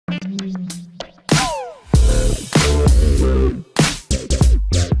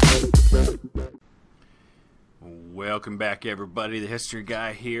Welcome back, everybody. The History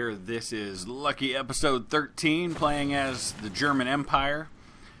Guy here. This is Lucky Episode 13, playing as the German Empire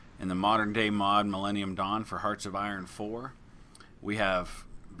in the modern-day mod Millennium Dawn for Hearts of Iron 4. We have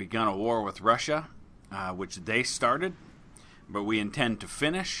begun a war with Russia, which they started, but we intend to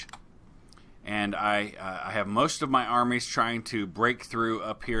finish. And I have most of my armies trying to break through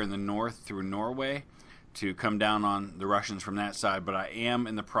up here in the north through Norway to come down on the Russians from that side, but I am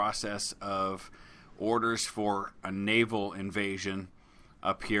in the process of orders for a naval invasion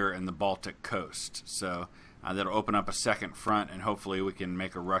up here in the Baltic coast. So that'll open up a second front, and hopefully we can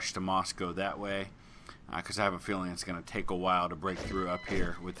make a rush to Moscow that way, because I have a feeling it's going to take a while to break through up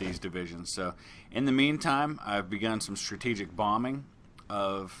here with these divisions. So in the meantime, I've begun some strategic bombing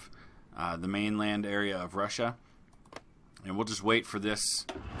of the mainland area of Russia, and we'll just wait for this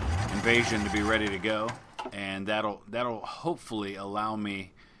invasion to be ready to go, and that'll hopefully allow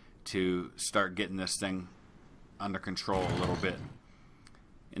me to start getting this thing under control a little bit.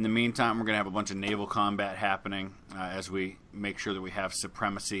 In the meantime, we're going to have a bunch of naval combat happening as we make sure that we have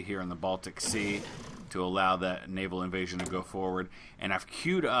supremacy here in the Baltic Sea to allow that naval invasion to go forward. And I've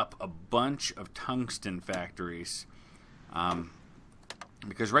queued up a bunch of tungsten factories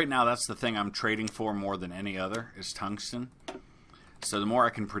because right now that's the thing I'm trading for more than any other, is tungsten. So the more I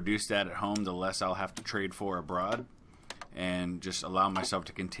can produce that at home, the less I'll have to trade for abroad, and just allow myself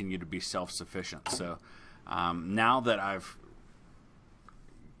to continue to be self-sufficient. So now that I've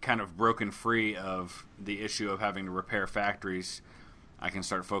kind of broken free of the issue of having to repair factories, I can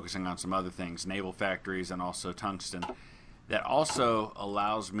start focusing on some other things, naval factories and also tungsten. That also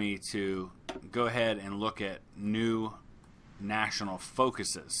allows me to go ahead and look at new national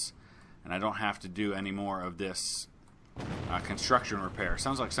focuses, and I don't have to do any more of this construction repair.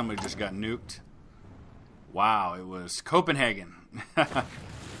 Sounds like somebody just got nuked. Wow, it was Copenhagen.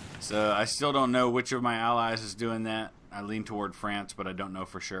 So I still don't know which of my allies is doing that. I lean toward France, but I don't know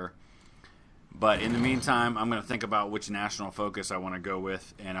for sure. But in the meantime, I'm going to think about which national focus I want to go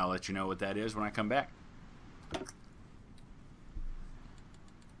with, and I'll let you know what that is when I come back.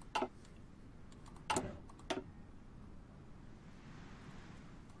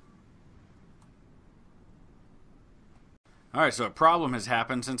 Alright, so a problem has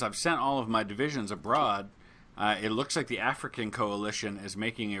happened. Since I've sent all of my divisions abroad, it looks like the African coalition is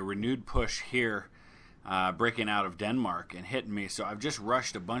making a renewed push here, breaking out of Denmark and hitting me. So I've just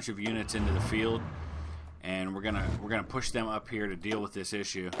rushed a bunch of units into the field, and we're gonna push them up here to deal with this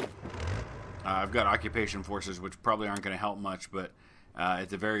issue. I've got occupation forces, which probably aren't going to help much, but at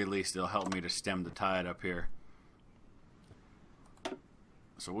the very least they'll help me to stem the tide up here.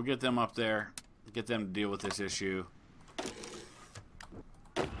 So we'll get them up there, get them to deal with this issue.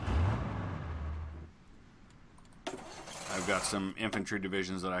 I've got some infantry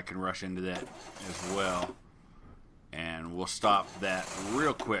divisions that I can rush into that as well, and we'll stop that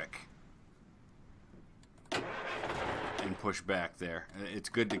real quick and push back there. It's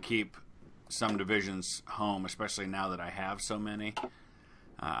good to keep some divisions home, especially now that I have so many.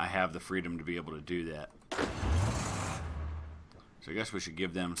 I have the freedom to be able to do that. So I guess we should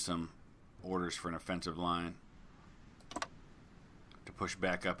give them some orders for an offensive line to push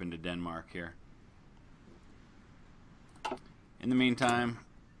back up into Denmark here. In the meantime,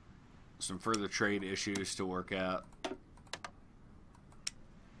 some further trade issues to work out.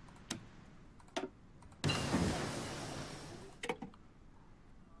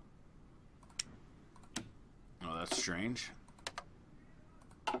 Oh, that's strange.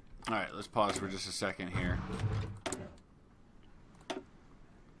 Alright, let's pause for just a second here.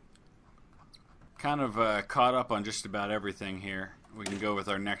 Kind of caught up on just about everything here. We can go with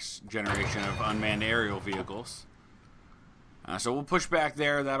our next generation of unmanned aerial vehicles. So we'll push back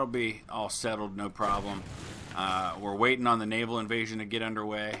there. That'll be all settled, no problem. We're waiting on the naval invasion to get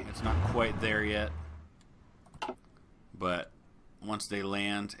underway. It's not quite there yet. But once they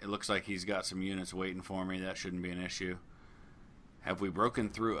land, it looks like he's got some units waiting for me. That shouldn't be an issue. Have we broken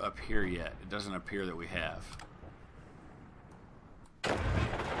through up here yet? It doesn't appear that we have.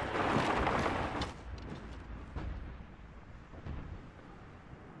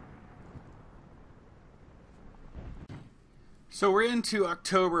 So we're into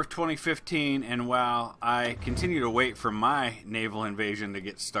October of 2015, and while I continue to wait for my naval invasion to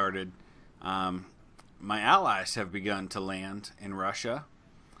get started, my allies have begun to land in Russia.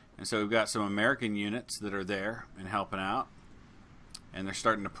 And so we've got some American units that are there and helping out. And they're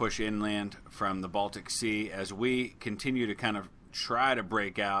starting to push inland from the Baltic Sea as we continue to kind of try to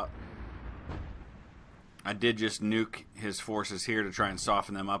break out. I did just nuke his forces here to try and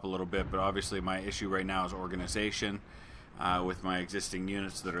soften them up a little bit, but obviously my issue right now is organization. with my existing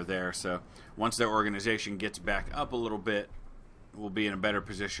units that are there. So once their organization gets back up a little bit, we'll be in a better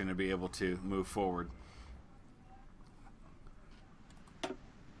position to be able to move forward.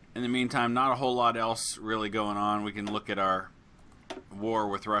 In the meantime, not a whole lot else really going on. We can look at our war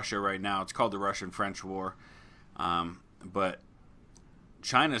with Russia right now. It's called the Russian-French War. But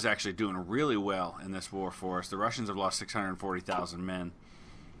China's actually doing really well in this war for us. The Russians have lost 640,000 men.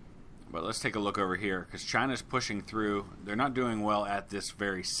 But let's take a look over here, because China's pushing through. They're not doing well at this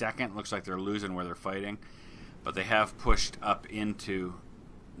very second. Looks like they're losing where they're fighting. But they have pushed up into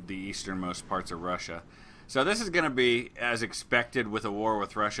the easternmost parts of Russia. So this is going to be as expected with a war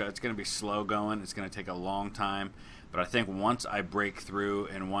with Russia. It's going to be slow going. It's going to take a long time. But I think once I break through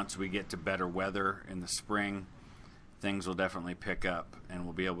and once we get to better weather in the spring, things will definitely pick up and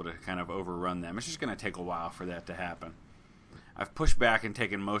we'll be able to kind of overrun them. It's just going to take a while for that to happen. I've pushed back and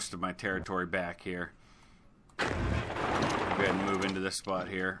taken most of my territory back here. Go ahead and move into this spot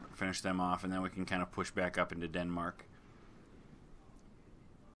here, finish them off, and then we can kind of push back up into Denmark.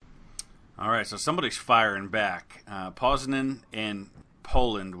 Alright, so somebody's firing back. Poznan in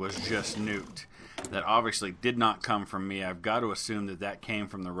Poland was just nuked. That obviously did not come from me. I've got to assume that that came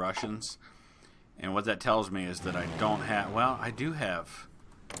from the Russians. And what that tells me is that I don't have... Well, I do have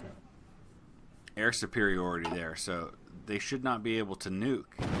air superiority there, so they should not be able to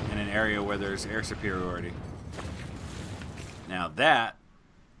nuke in an area where there's air superiority. Now that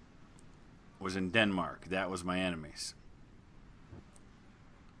was in Denmark. That was my enemies.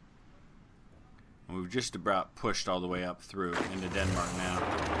 We've just about pushed all the way up through into Denmark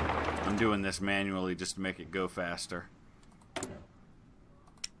now. I'm doing this manually just to make it go faster.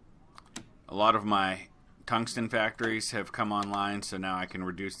 A lot of my tungsten factories have come online, so now I can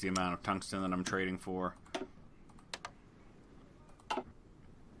reduce the amount of tungsten that I'm trading for.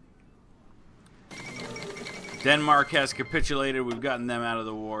 Denmark has capitulated. We've gotten them out of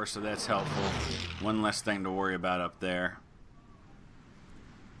the war, so that's helpful. One less thing to worry about up there.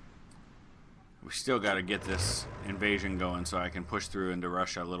 We still got to get this invasion going so I can push through into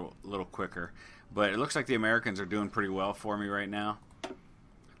Russia a little quicker. But it looks like the Americans are doing pretty well for me right now.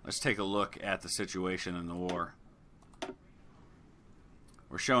 Let's take a look at the situation in the war.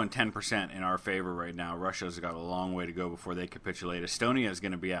 We're showing 10% in our favor right now. Russia's got a long way to go before they capitulate. Estonia is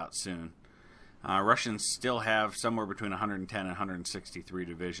going to be out soon. Russians still have somewhere between 110 and 163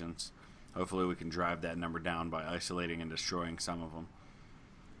 divisions. Hopefully we can drive that number down by isolating and destroying some of them.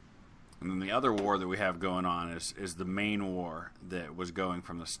 And then the other war that we have going on is the main war that was going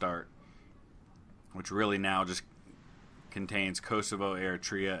from the start, which really now just contains Kosovo,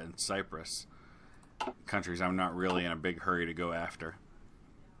 Eritrea, and Cyprus. Countries I'm not really in a big hurry to go after.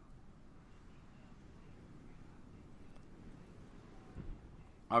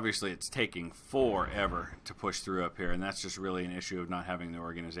 Obviously, it's taking forever to push through up here, and that's just really an issue of not having the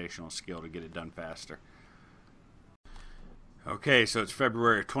organizational skill to get it done faster. Okay, so it's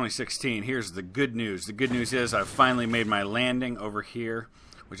February of 2016. Here's the good news. The good news is I've finally made my landing over here,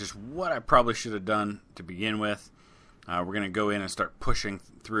 which is what I probably should have done to begin with. We're going to go in and start pushing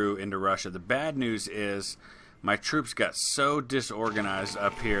through into Russia. The bad news is my troops got so disorganized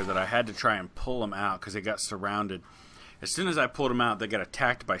up here that I had to try and pull them out because they got surrounded. As soon as I pulled them out, they got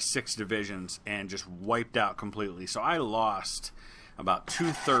attacked by 6 divisions and just wiped out completely. So I lost about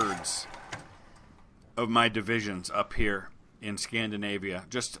 2/3 of my divisions up here in Scandinavia.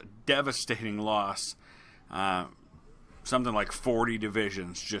 Just a devastating loss. Something like 40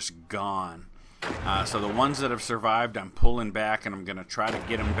 divisions just gone. So the ones that have survived, I'm pulling back, and I'm going to try to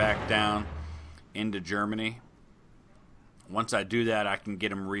get them back down into Germany. Once I do that, I can get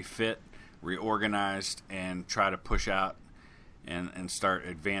them refit, reorganized, and try to push out and start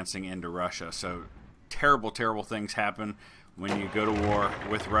advancing into Russia. So terrible, terrible things happen when you go to war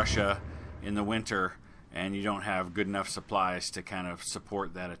with Russia in the winter and you don't have good enough supplies to kind of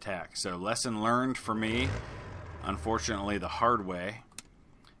support that attack. So lesson learned for me, unfortunately the hard way,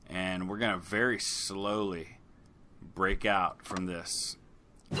 and we're going to very slowly break out from this,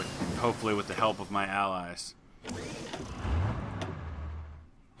 hopefully with the help of my allies.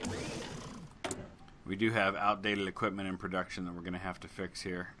 We do have outdated equipment in production that we're going to have to fix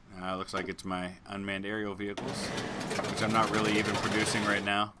here. Looks like it's my unmanned aerial vehicles, which I'm not really even producing right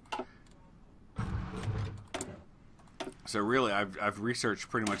now. So really, I've researched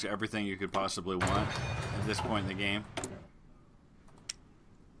pretty much everything you could possibly want at this point in the game.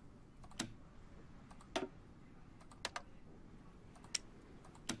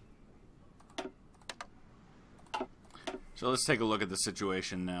 So let's take a look at the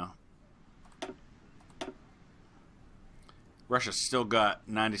situation now. Russia's still got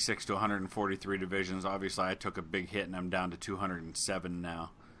 96 to 143 divisions. Obviously, I took a big hit, and I'm down to 207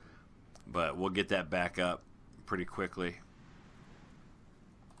 now. But we'll get that back up pretty quickly.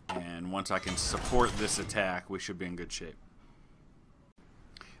 And once I can support this attack, we should be in good shape.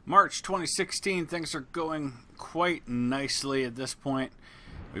 March 2016, things are going quite nicely at this point.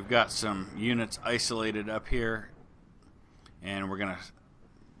 We've got some units isolated up here, and we're going to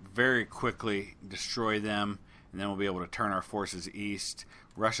very quickly destroy them, and then we'll be able to turn our forces east.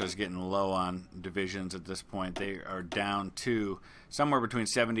 Russia's getting low on divisions at this point. They are down to somewhere between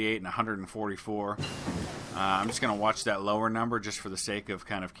 78 and 144. I'm just going to watch that lower number just for the sake of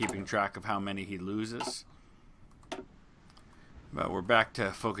kind of keeping track of how many he loses. But we're back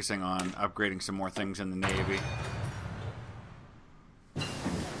to focusing on upgrading some more things in the Navy.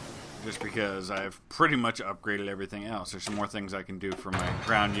 Just because I've pretty much upgraded everything else. There's some more things I can do for my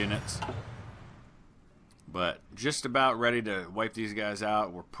ground units. But just about ready to wipe these guys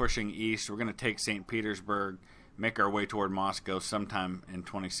out. We're pushing east. We're going to take St. Petersburg, make our way toward Moscow sometime in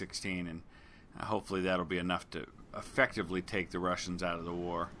 2016. And hopefully that'll be enough to effectively take the Russians out of the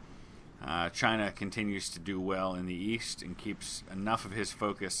war. China continues to do well in the east and keeps enough of his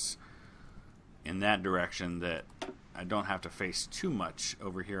focus in that direction that I don't have to face too much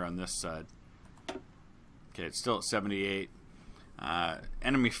over here on this side. Okay, it's still at 78.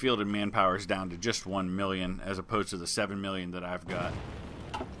 Enemy fielded manpower is down to just 1 million as opposed to the 7 million that I've got.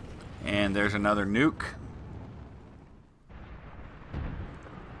 And there's another nuke.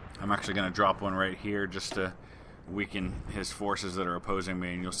 I'm actually going to drop one right here just to weaken his forces that are opposing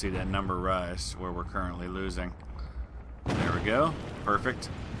me, and you'll see that number rise where we're currently losing. There we go. Perfect.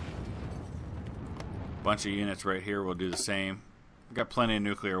 Bunch of units right here will do the same. We've got plenty of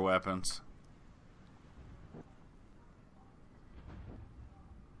nuclear weapons.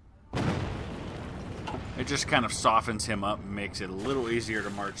 It just kind of softens him up and makes it a little easier to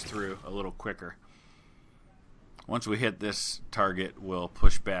march through a little quicker. Once we hit this target, we'll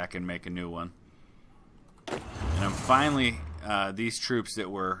push back and make a new one. And I'm finally, these troops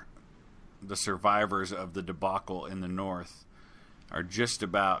that were the survivors of the debacle in the north are just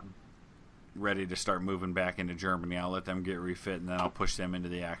about ready to start moving back into Germany. I'll let them get refit, and then I'll push them into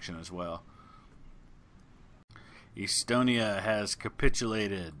the action as well. Estonia has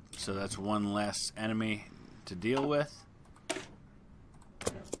capitulated, so that's one less enemy to deal with.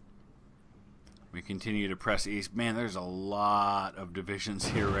 We continue to press east. Man, there's a lot of divisions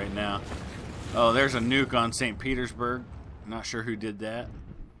here right now. Oh, there's a nuke on St. Petersburg. Not sure who did that.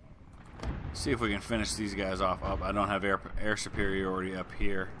 See if we can finish these guys off. Oh, I don't have air superiority up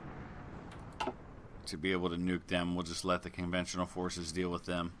here to be able to nuke them. We'll just let the conventional forces deal with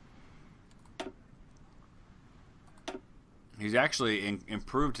them. He's actually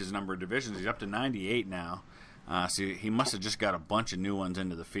improved his number of divisions. He's up to 98 now. So he must have just got a bunch of new ones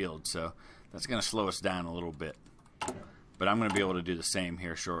into the field. So that's going to slow us down a little bit. But I'm going to be able to do the same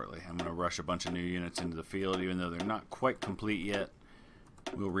here shortly. I'm going to rush a bunch of new units into the field, even though they're not quite complete yet.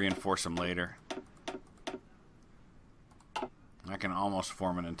 We'll reinforce them later. I can almost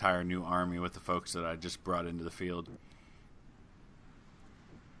form an entire new army with the folks that I just brought into the field.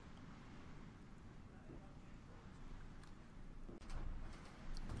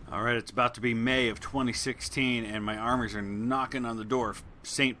 Alright, it's about to be May of 2016, and my armies are knocking on the door of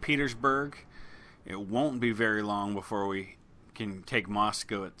St. Petersburg. It won't be very long before we can take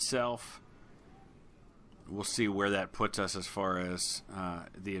Moscow itself. We'll see where that puts us as far as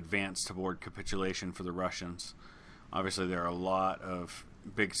the advance toward capitulation for the Russians. Obviously, there are a lot of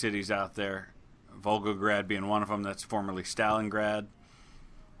big cities out there. Volgograd being one of them. That's formerly Stalingrad.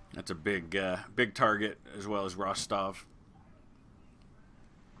 That's a big target, as well as Rostov.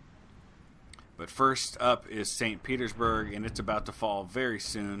 But first up is St. Petersburg, and it's about to fall very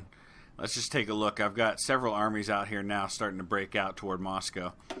soon. Let's just take a look. I've got several armies out here now starting to break out toward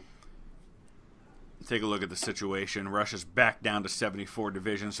Moscow. Take a look at the situation. Russia's back down to 74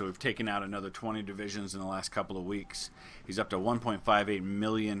 divisions, so we've taken out another 20 divisions in the last couple of weeks. He's up to 1.58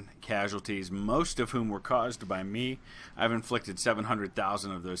 million casualties, most of whom were caused by me. I've inflicted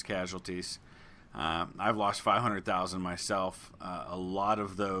 700,000 of those casualties. I've lost 500,000 myself. A lot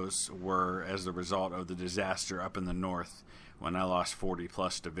of those were as the result of the disaster up in the north when I lost 40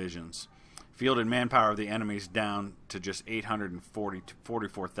 plus divisions. Fielded manpower of the enemy is down to just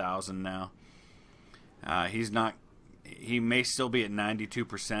 844,000 now. He may still be at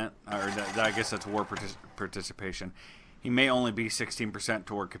 92%, or I guess that's war participation. He may only be 16%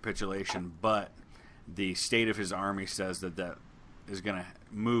 toward capitulation, but the state of his army says that that is going to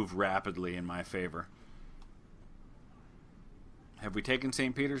move rapidly in my favor. Have we taken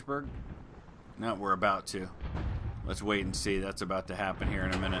St. Petersburg? No, we're about to. let's wait and see. That's about to happen here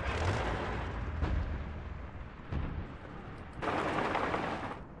in a minute.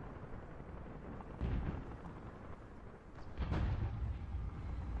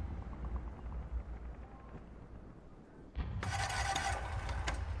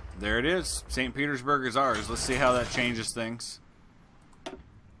 There it is. St. Petersburg is ours. Let's see how that changes things.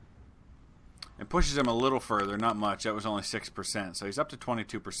 It pushes him a little further, not much. That was only 6%. So he's up to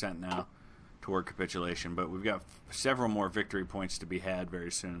 22% now toward capitulation. But we've got several more victory points to be had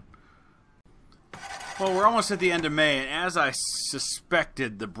very soon. Well, we're almost at the end of May, and as I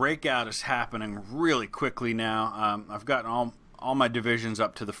suspected, the breakout is happening really quickly now. I've gotten all my divisions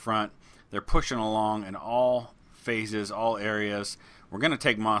up to the front. They're pushing along in all phases, all areas. We're going to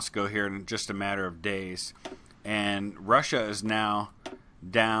take Moscow here in just a matter of days. And Russia is now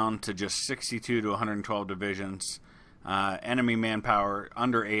down to just 62 to 112 divisions. Enemy manpower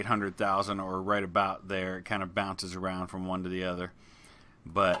under 800,000 or right about there. It kind of bounces around from one to the other.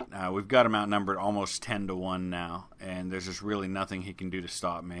 But we've got him outnumbered almost 10 to 1 now. And there's just really nothing he can do to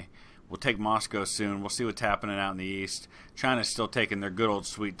stop me. We'll take Moscow soon. We'll see what's happening out in the east. China's still taking their good old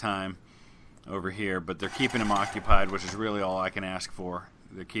sweet time over here, but they're keeping him occupied, which is really all I can ask for.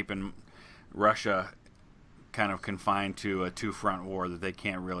 They're keeping Russia kind of confined to a two-front war that they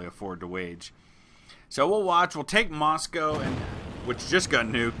can't really afford to wage. So we'll watch. We'll take Moscow, which just got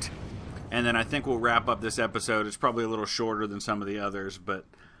nuked, and then I think we'll wrap up this episode. It's probably a little shorter than some of the others, but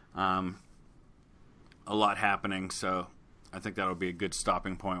a lot happening, so I think that'll be a good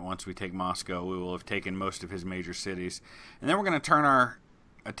stopping point. Once we take Moscow, we will have taken most of his major cities. And then we're going to turn our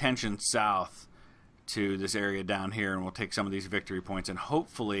attention south to this area down here, and we'll take some of these victory points. And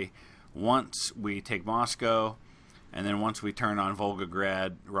hopefully, once we take Moscow, and then once we turn on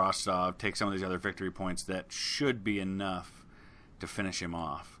Volgograd, Rostov, take some of these other victory points, that should be enough to finish him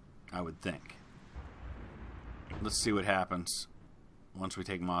off, I would think. Let's see what happens once we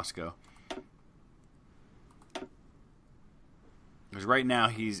take Moscow. Because right now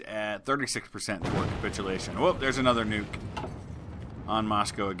he's at 36% toward capitulation. Whoop, there's another nuke on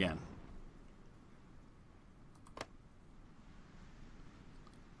Moscow again.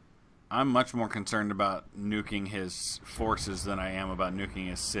 I'm much more concerned about nuking his forces than I am about nuking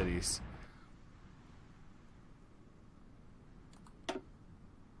his cities.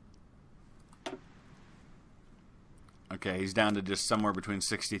 Okay, he's down to just somewhere between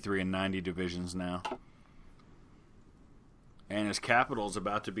 63 and 90 divisions now. And his capital is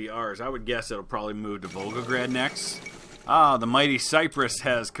about to be ours. I would guess it'll probably move to Volgograd next. Ah, the mighty Cyprus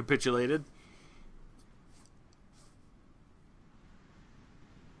has capitulated.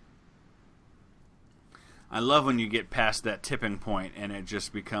 I love when you get past that tipping point and it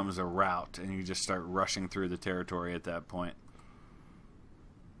just becomes a rout and you just start rushing through the territory at that point.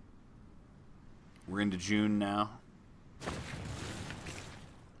 We're into June now.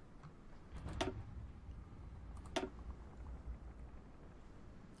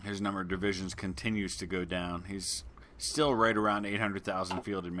 His number of divisions continues to go down. He's still right around 800,000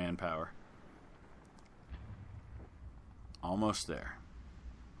 fielded manpower. Almost there.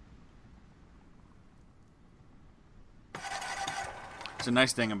 It's a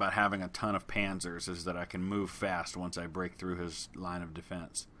nice thing about having a ton of panzers is that I can move fast once I break through his line of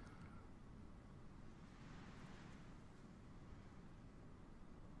defense.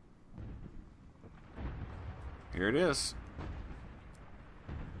 Here it is.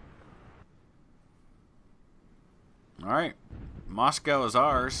 Alright, Moscow is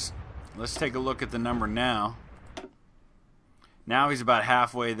ours. Let's take a look at the number now. Now he's about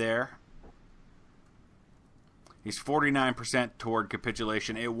halfway there. He's 49% toward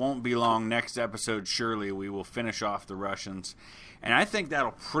capitulation. It won't be long. Next episode, surely, we will finish off the Russians. And I think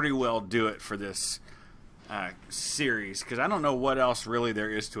that'll pretty well do it for this series, because I don't know what else really there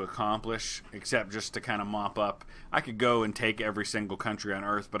is to accomplish except just to kind of mop up. I could go and take every single country on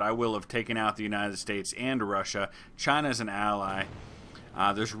Earth, but I will have taken out the United States and Russia. China's an ally.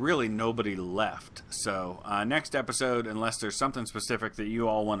 There's really nobody left. So next episode, unless there's something specific that you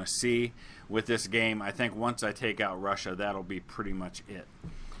all want to see with this game, I think once I take out Russia, that'll be pretty much it.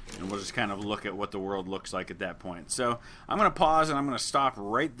 And we'll just kind of look at what the world looks like at that point. So I'm going to pause and I'm going to stop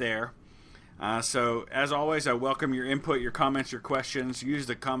right there. So, as always, I welcome your input, your comments, your questions. Use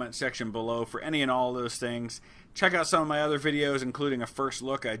the comment section below for any and all of those things. Check out some of my other videos, including a first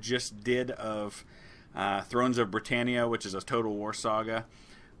look I just did of Thrones of Britannia, which is a Total War saga.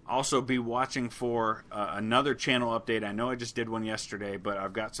 Also, be watching for another channel update. I know I just did one yesterday, but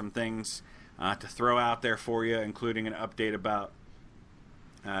I've got some things to throw out there for you, including an update about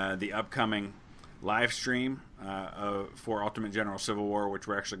the upcoming live stream for Ultimate General Civil War, which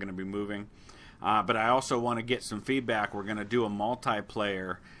we're actually going to be moving. But I also want to get some feedback. We're going to do a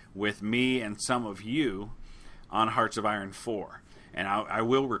multiplayer with me and some of you on Hearts of Iron 4. And I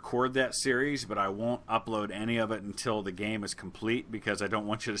will record that series, but I won't upload any of it until the game is complete because I don't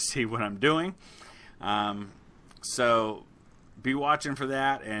want you to see what I'm doing. So be watching for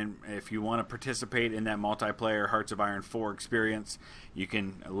that, and if you want to participate in that multiplayer Hearts of Iron 4 experience, you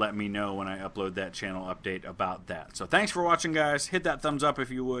can let me know when I upload that channel update about that. So thanks for watching, guys. Hit that thumbs up if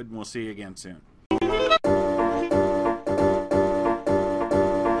you would, and we'll see you again soon.